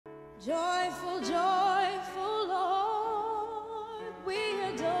Joyful, joyful Lord, we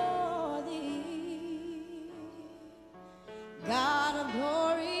adore thee. God of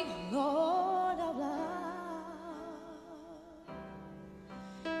glory, Lord of love.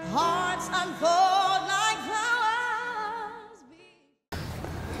 Hearts unfold like flowers.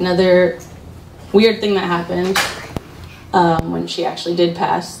 Another weird thing that happened when she actually did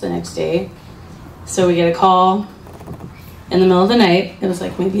pass the next day. So we get a call in the middle of the night. It was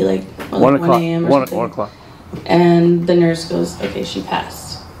like maybe like 1 a.m. or something. 1 o'clock. And the nurse goes, okay, she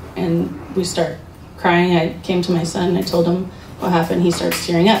passed. And we start crying. I came to my son and I told him what happened. He starts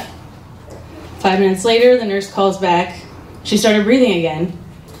tearing up. 5 minutes later, the nurse calls back. She started breathing again.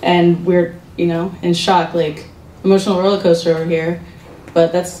 And we're, in shock, like emotional roller coaster over here.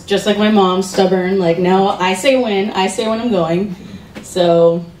 But that's just like my mom, stubborn. Like, no, I say when I'm going.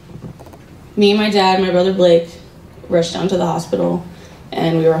 So me, my dad, my brother Blake rushed down to the hospital,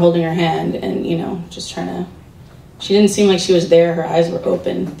 and we were holding her hand and, just trying to, she didn't seem like she was there. Her eyes were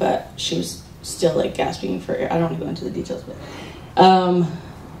open, but she was still like gasping for air. I don't want to go into the details, but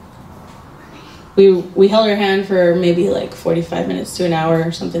we held her hand for maybe like 45 minutes to an hour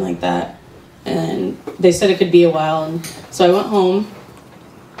or something like that. And they said it could be a while. And so I went home,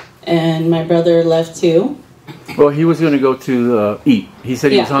 and my brother left too. Well, he was going to go to eat. He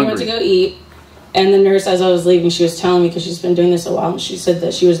said he was hungry. He went to go eat. And the nurse, as I was leaving, she was telling me, because she's been doing this a while, and she said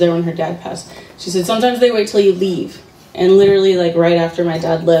that she was there when her dad passed. She said, sometimes they wait till you leave. And literally, like, right after my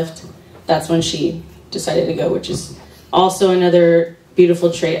dad left, that's when she decided to go, which is also another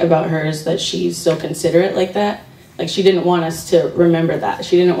beautiful trait about her, is that she's so considerate like that. Like, she didn't want us to remember that.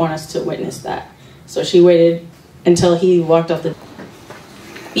 She didn't want us to witness that. So she waited until he walked off the...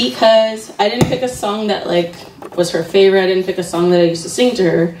 Because I didn't pick a song that, like, was her favorite. I didn't pick a song that I used to sing to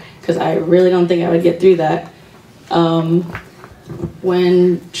her, because I really don't think I would get through that.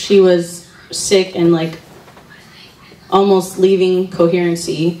 When she was sick and like almost leaving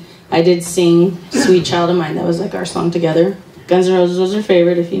coherency, I did sing Sweet Child of Mine. That was like our song together. Guns N' Roses was her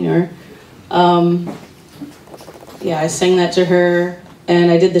favorite, if you knew her. Yeah, I sang that to her,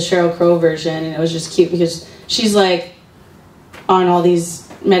 and I did the Sheryl Crow version, and it was just cute because she's like on all these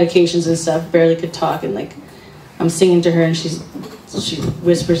medications and stuff, barely could talk, and like I'm singing to her, and she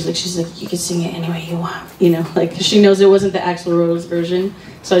whispers, like, she's like, you can sing it any way you want, like, 'cause she knows it wasn't the Axl Rose version.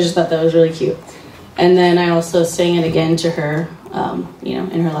 So I just thought that was really cute. And then I also sang it again to her,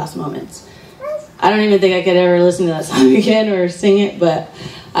 in her last moments. I don't even think I could ever listen to that song again or sing it, but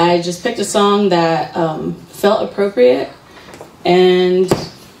I just picked a song that felt appropriate, and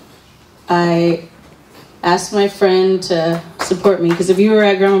I asked my friend to support me, because if you were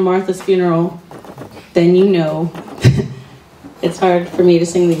at Grandma Martha's funeral, then it's hard for me to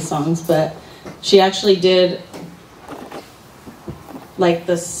sing these songs, but she actually did like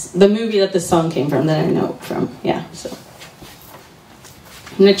the movie that this song came from, that I know from. Yeah, so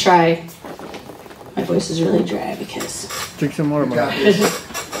I'm gonna try. My voice is really dry because drink some water, Mom. And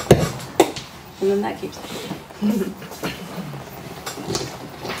then that keeps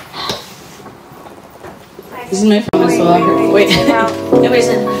This is my phone, so I'll wait. Nobody's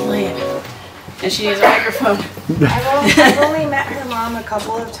in my light. And she needs a microphone. I've only met her mom a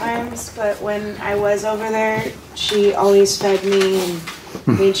couple of times, but when I was over there, she always fed me and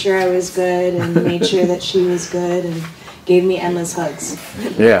made sure I was good and made sure that she was good and gave me endless hugs.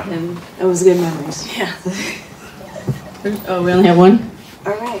 Yeah. And it was good memories. Yeah. Oh, we only have one?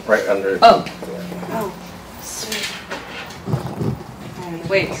 All right. Right under. Oh. Oh, sweet. All right.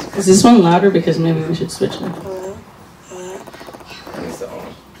 Wait, is this one louder? Because maybe we should switch them. Hello? Hello?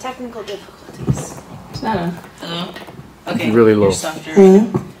 Technical difficulties. It's not on. Hello? Okay. It's really low. You're softer.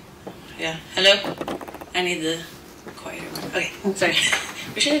 Yeah. Hello? I need the quieter one. Okay. Sorry.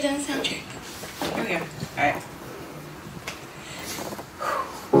 We should have done a sound check. Here we are. Alright.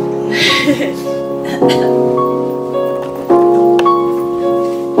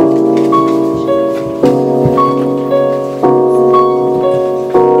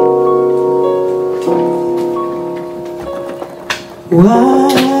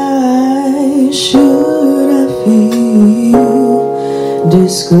 Why should I feel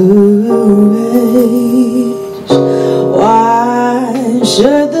discouraged? Why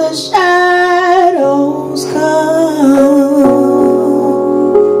should the shadows come?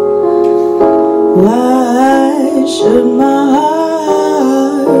 Why should my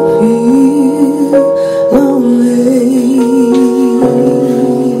heart feel lonely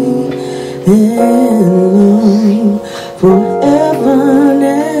and long for heaven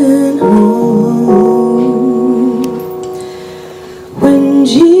and home? When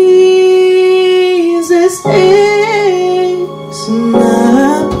Jesus is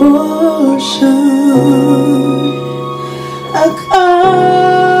my portion,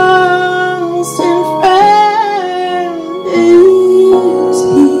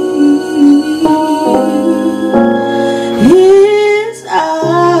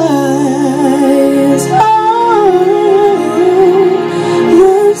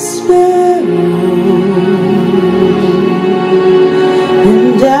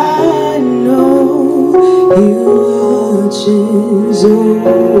 His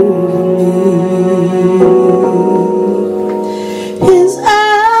eye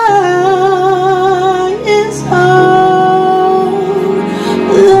is on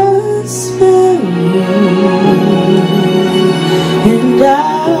the sparrow, and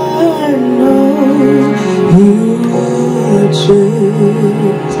I know He watches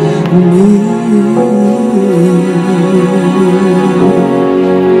me.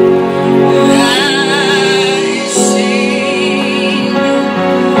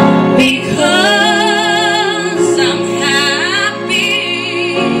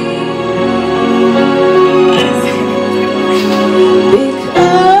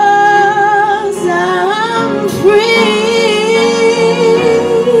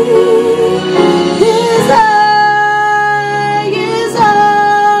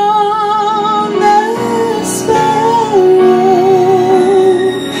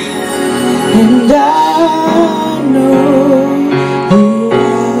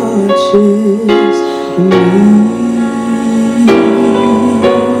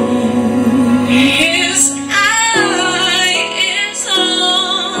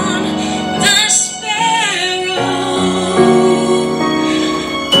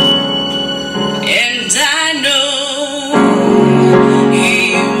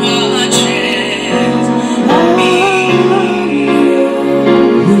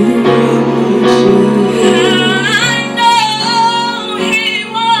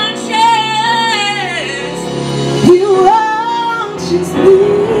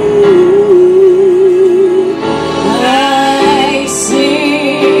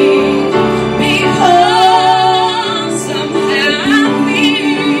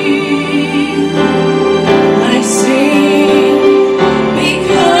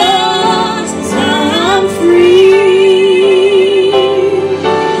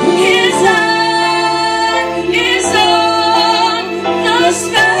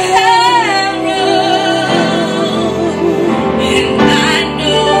 And I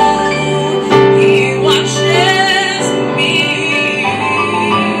know He watches me.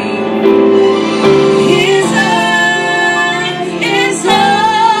 His eye is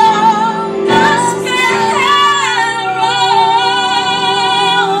on the sparrow,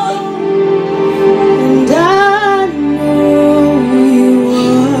 and I know He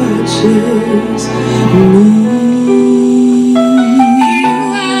watches me.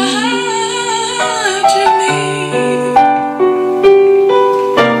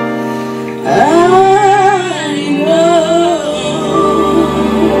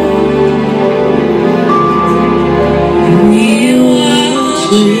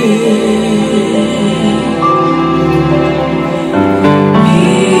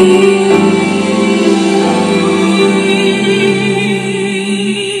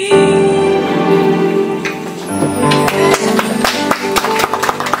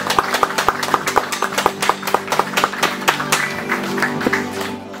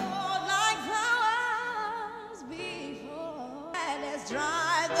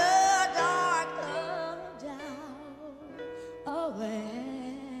 Dry the dark cloud down away.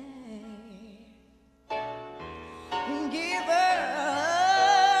 Give